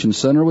Convention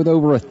Center with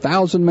over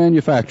 1,000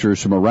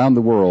 manufacturers from around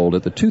the world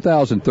at the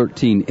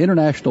 2013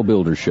 International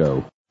Builders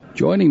Show.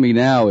 Joining me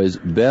now is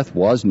Beth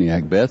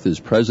Wozniak. Beth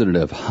is president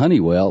of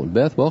Honeywell.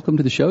 Beth, welcome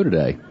to the show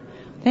today.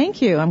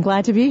 Thank you. I'm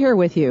glad to be here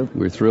with you.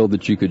 We're thrilled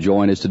that you could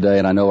join us today,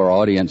 and I know our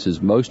audience is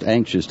most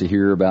anxious to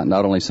hear about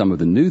not only some of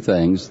the new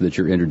things that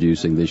you're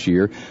introducing this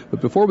year,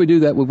 but before we do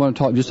that, we want to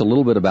talk just a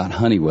little bit about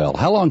Honeywell.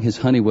 How long has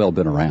Honeywell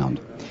been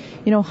around?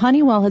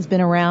 Honeywell has been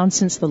around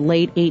since the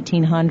late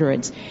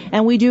 1800s,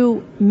 and we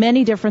do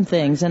many different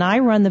things. And I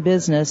run the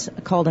business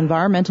called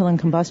Environmental and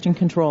Combustion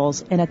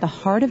Controls, and at the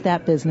heart of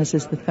that business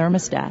is the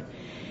thermostat.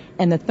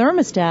 And the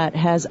thermostat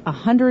has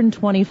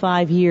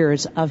 125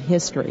 years of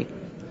history.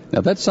 Now,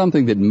 that's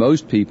something that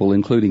most people,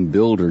 including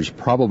builders,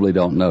 probably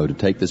don't know, to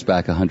take this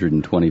back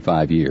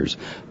 125 years.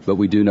 But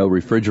we do know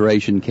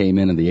refrigeration came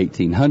in the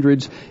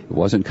 1800s. It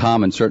wasn't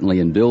common, certainly,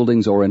 in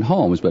buildings or in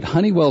homes. But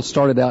Honeywell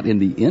started out in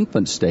the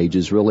infant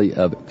stages, really,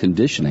 of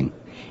conditioning.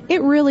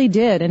 It really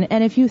did.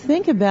 And if you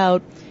think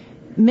about,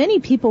 many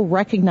people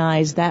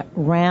recognize that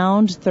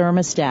round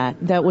thermostat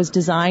that was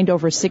designed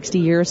over 60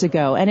 years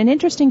ago. And an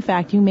interesting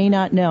fact you may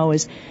not know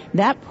is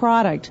that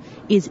product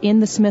is in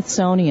the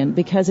Smithsonian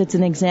because it's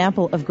an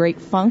example of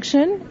great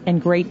function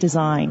and great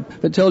design.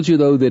 That tells you,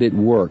 though, that it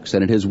works,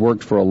 and it has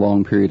worked for a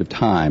long period of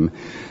time.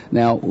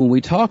 Now, when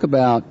we talk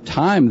about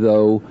time,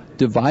 though,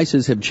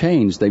 devices have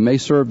changed. They may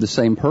serve the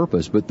same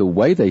purpose, but the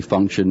way they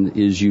function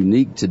is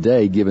unique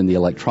today given the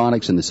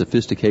electronics and the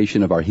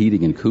sophistication of our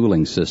heating and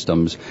cooling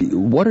systems.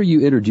 What are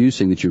you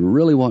introducing that you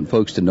really want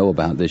folks to know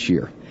about this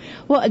year?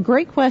 Well, a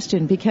great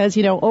question because,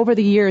 over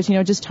the years,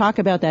 just talk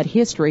about that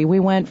history. We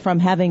went from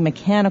having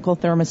mechanical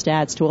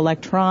thermostats to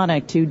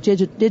electronic to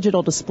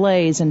digital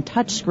displays and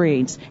touch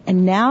screens.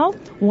 And now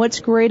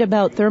what's great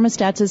about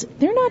thermostats is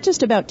they're not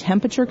just about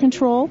temperature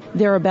control.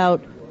 They're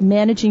about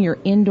managing your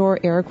indoor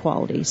air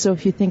quality. So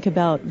if you think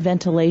about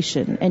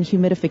ventilation and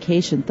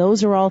humidification,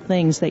 those are all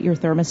things that your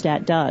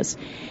thermostat does.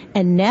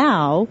 And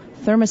now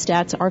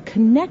thermostats are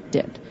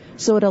connected.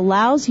 So it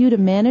allows you to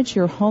manage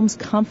your home's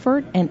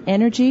comfort and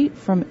energy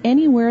from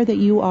anywhere that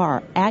you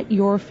are at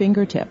your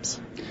fingertips.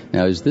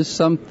 Now, is this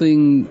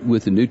something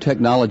with the new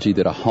technology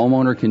that a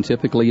homeowner can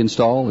typically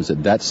install? Is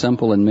it that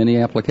simple in many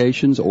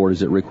applications, or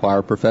does it require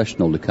a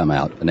professional to come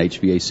out, an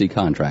HVAC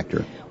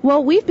contractor?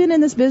 Well, we've been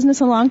in this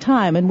business a long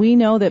time, and we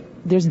know that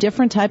there's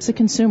different types of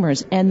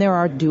consumers, and there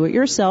are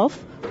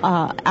do-it-yourself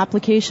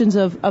applications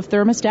of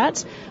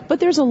thermostats, but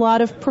there's a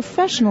lot of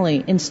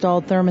professionally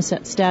installed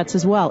thermostats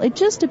as well. It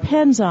just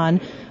depends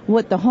on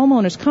what the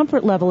homeowner's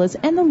comfort level is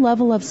and the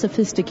level of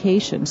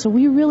sophistication. So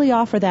we really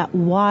offer that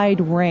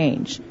wide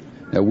range.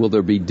 Now, will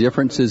there be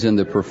differences in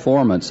the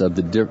performance of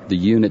the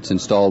units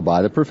installed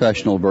by the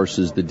professional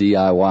versus the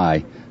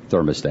DIY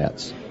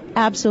thermostats?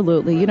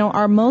 Absolutely. You know,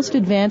 our most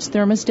advanced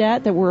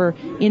thermostat that we're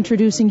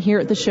introducing here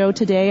at the show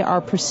today,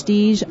 our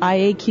Prestige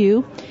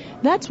IAQ,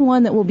 that's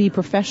one that will be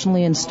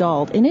professionally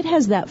installed, and it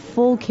has that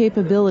full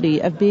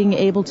capability of being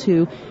able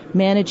to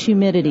manage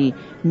humidity,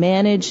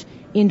 manage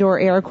indoor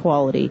air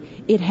quality.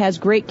 It has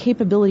great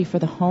capability for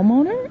the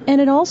homeowner,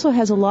 and it also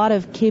has a lot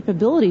of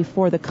capability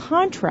for the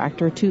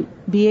contractor to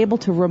be able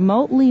to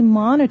remotely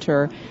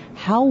monitor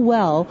how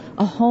well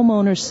a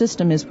homeowner's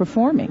system is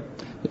performing.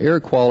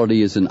 Air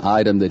quality is an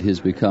item that has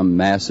become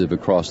massive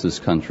across this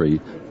country.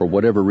 For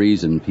whatever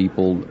reason,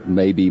 people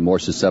may be more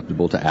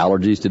susceptible to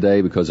allergies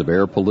today because of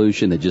air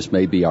pollution. It just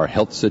may be our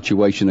health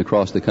situation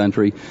across the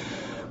country.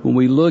 When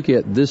we look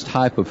at this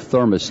type of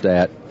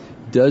thermostat,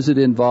 does it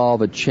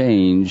involve a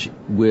change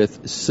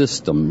with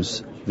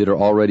systems that are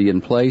already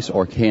in place,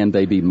 or can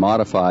they be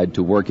modified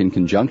to work in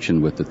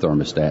conjunction with the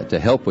thermostat to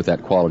help with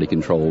that quality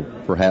control,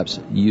 perhaps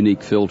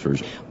unique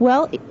filters?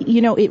 Well,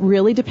 you know, it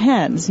really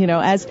depends. You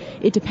know, as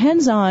it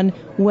depends on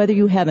whether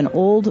you have an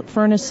old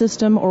furnace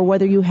system or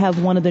whether you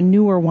have one of the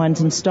newer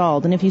ones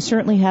installed. And if you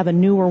certainly have a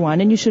newer one,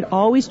 and you should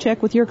always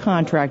check with your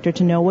contractor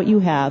to know what you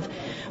have,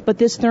 but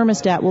this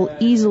thermostat will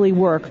easily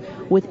work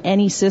with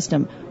any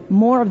system.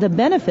 More of the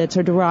benefits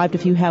are derived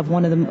if you have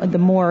one of the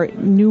more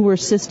newer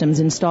systems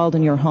installed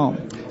in your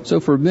home. So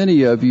for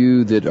many of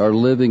you that are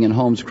living in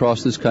homes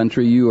across this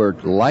country, you are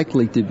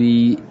likely to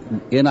be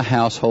in a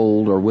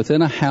household or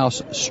within a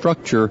house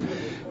structure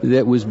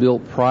that was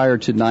built prior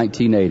to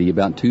 1980.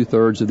 About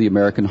 2/3 of the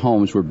American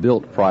homes were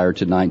built prior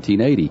to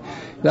 1980.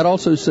 That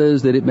also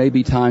says that it may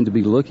be time to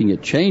be looking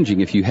at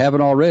changing, if you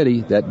haven't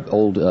already, that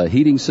old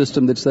heating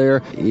system that's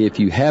there. If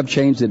you have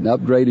changed it and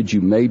upgraded,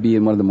 you may be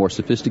in one of the more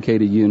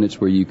sophisticated units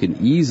where you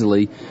can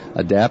easily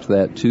adapt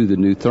that to the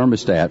new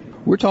thermostat.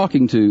 We're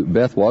talking to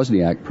Beth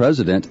Wozniak,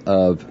 president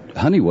of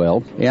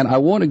Honeywell, and I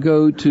want to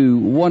go to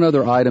one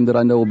other item that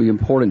I know will be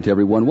important to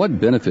everyone. What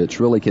benefits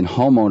really can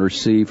homeowners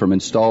see from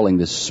installing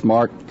this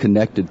smart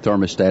connected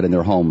thermostat in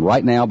their home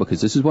right now?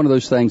 Because this is one of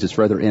those things that's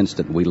rather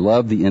instant. We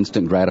love the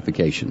instant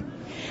gratification.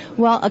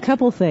 Well, a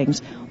couple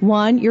things.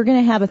 One, you're going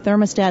to have a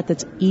thermostat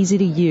that's easy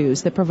to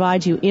use, that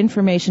provides you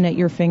information at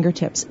your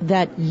fingertips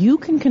that you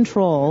can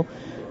control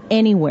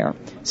anywhere.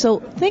 So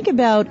think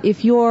about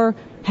if you're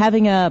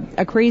having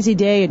a crazy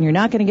day and you're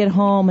not going to get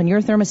home and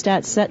your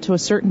thermostat's set to a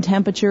certain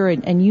temperature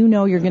and you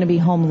know you're going to be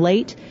home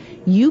late,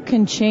 you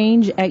can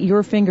change at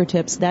your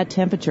fingertips that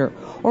temperature.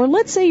 Or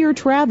let's say you're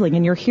traveling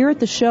and you're here at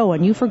the show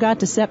and you forgot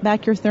to set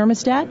back your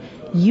thermostat,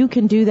 you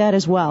can do that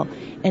as well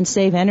and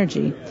save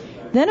energy.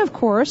 Then, of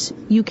course,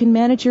 you can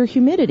manage your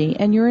humidity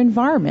and your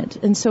environment,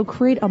 and so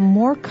create a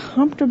more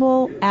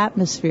comfortable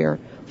atmosphere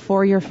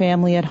for your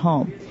family at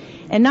home.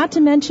 And not to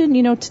mention,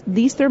 you know,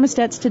 these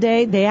thermostats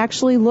today, they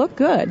actually look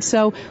good.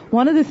 So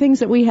one of the things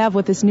that we have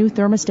with this new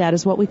thermostat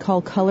is what we call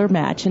color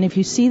match. And if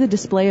you see the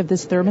display of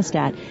this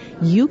thermostat,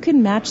 you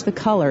can match the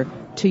color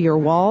to your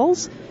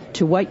walls,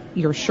 to what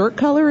your shirt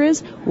color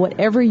is,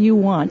 whatever you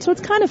want. So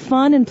it's kind of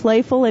fun and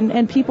playful,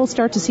 and people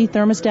start to see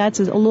thermostats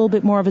as a little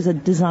bit more of as a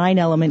design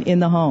element in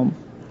the home.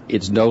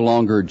 It's no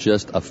longer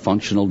just a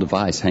functional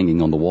device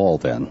hanging on the wall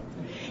then.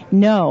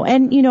 No.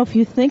 And, you know, if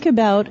you think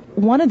about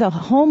one of the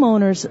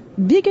homeowners'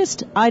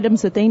 biggest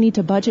items that they need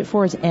to budget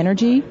for is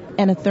energy,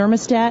 and a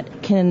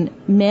thermostat can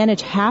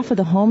manage half of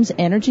the home's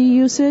energy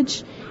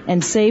usage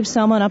and save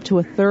someone up to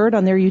a third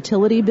on their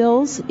utility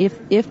bills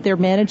if they're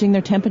managing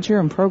their temperature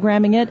and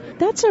programming it.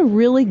 That's a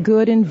really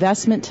good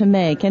investment to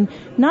make. And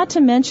not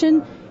to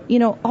mention, you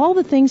know, all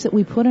the things that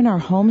we put in our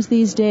homes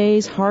these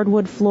days,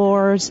 hardwood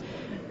floors,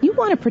 you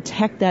want to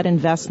protect that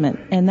investment,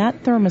 and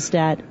that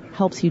thermostat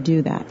helps you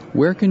do that.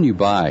 Where can you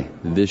buy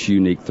this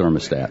unique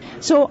thermostat?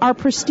 So our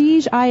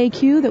Prestige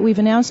IAQ that we've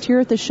announced here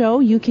at the show,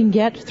 you can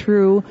get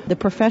through the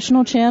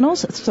professional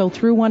channels, so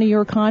through one of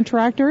your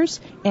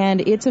contractors,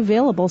 and it's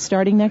available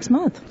starting next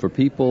month. For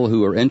people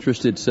who are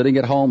interested sitting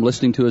at home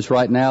listening to us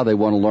right now, they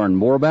want to learn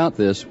more about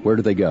this, where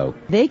do they go?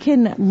 They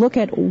can look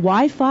at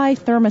Wi-Fi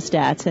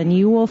thermostats, and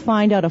you will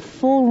find out a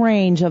full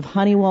range of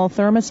Honeywell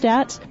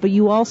thermostats, but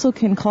you also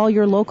can call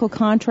your local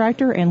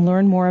contractor and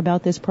learn more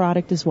about this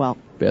product as well.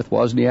 Beth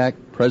Wozniak,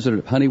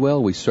 President of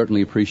Honeywell, we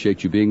certainly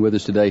appreciate you being with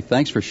us today.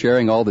 Thanks for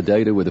sharing all the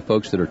data with the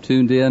folks that are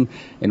tuned in,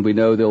 and we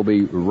know they'll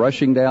be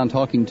rushing down,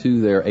 talking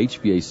to their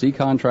HVAC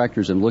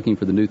contractors and looking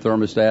for the new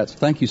thermostats.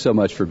 Thank you so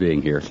much for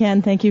being here.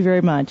 Ken, thank you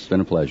very much. It's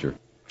been a pleasure.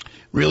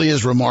 Really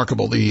is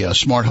remarkable, the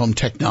smart home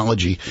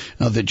technology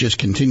that just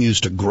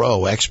continues to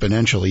grow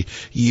exponentially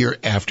year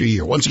after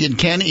year. Once again,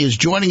 Ken is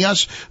joining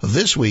us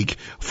this week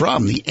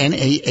from the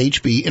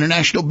NAHB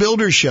International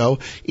Builders Show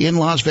in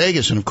Las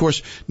Vegas. And, of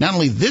course, not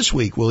only this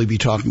week will he be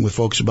talking with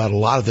folks about a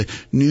lot of the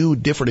new,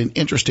 different, and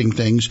interesting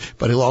things,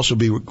 but he'll also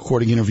be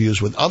recording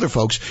interviews with other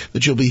folks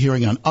that you'll be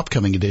hearing on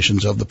upcoming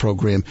editions of the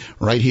program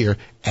right here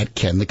at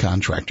Ken the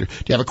Contractor.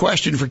 Do you have a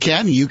question for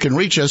Ken? You can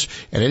reach us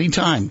at any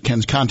time.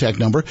 Ken's contact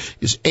number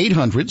is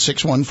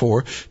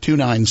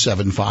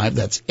 800-614-2975.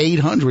 That's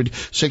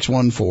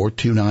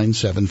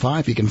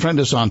 800-614-2975. You can friend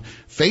us on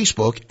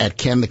Facebook at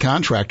Ken the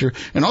Contractor.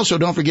 And also,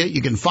 don't forget,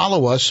 you can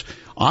follow us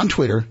on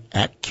Twitter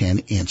at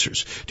Ken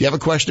Answers. Do you have a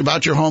question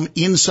about your home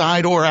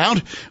inside or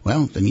out?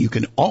 Well, then you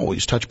can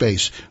always touch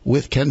base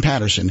with Ken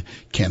Patterson,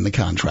 Ken the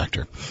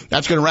Contractor.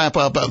 That's going to wrap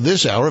up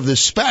this hour of this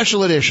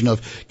special edition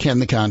of Ken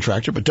the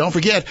Contractor. But don't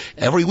forget,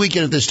 every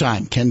weekend at this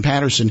time, Ken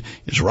Patterson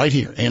is right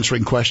here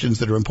answering questions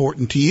that are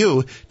important to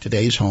you,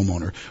 today's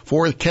homeowner.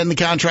 For Ken the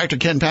Contractor,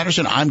 Ken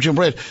Patterson, I'm Jim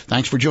Britt.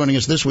 Thanks for joining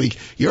us this week.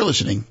 You're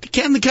listening to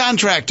Ken the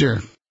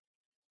Contractor.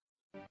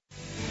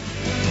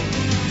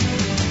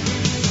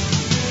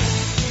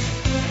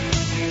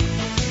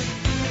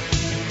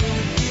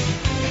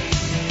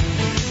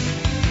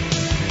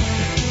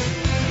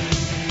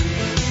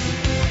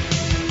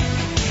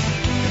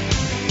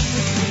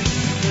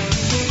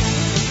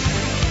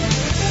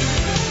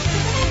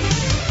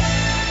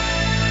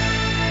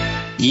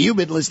 You've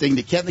been listening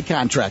to Ken the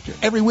Contractor.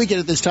 Every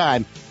weekend at this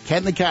time,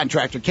 Ken the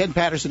Contractor, Ken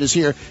Patterson is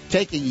here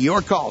taking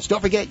your calls.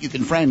 Don't forget, you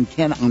can friend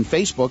Ken on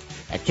Facebook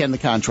at Ken the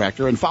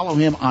Contractor and follow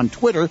him on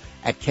Twitter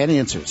at Ken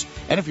Answers.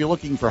 And if you're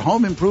looking for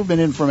home improvement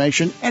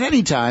information at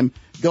any time,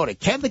 go to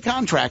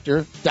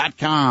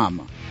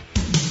KenTheContractor.com.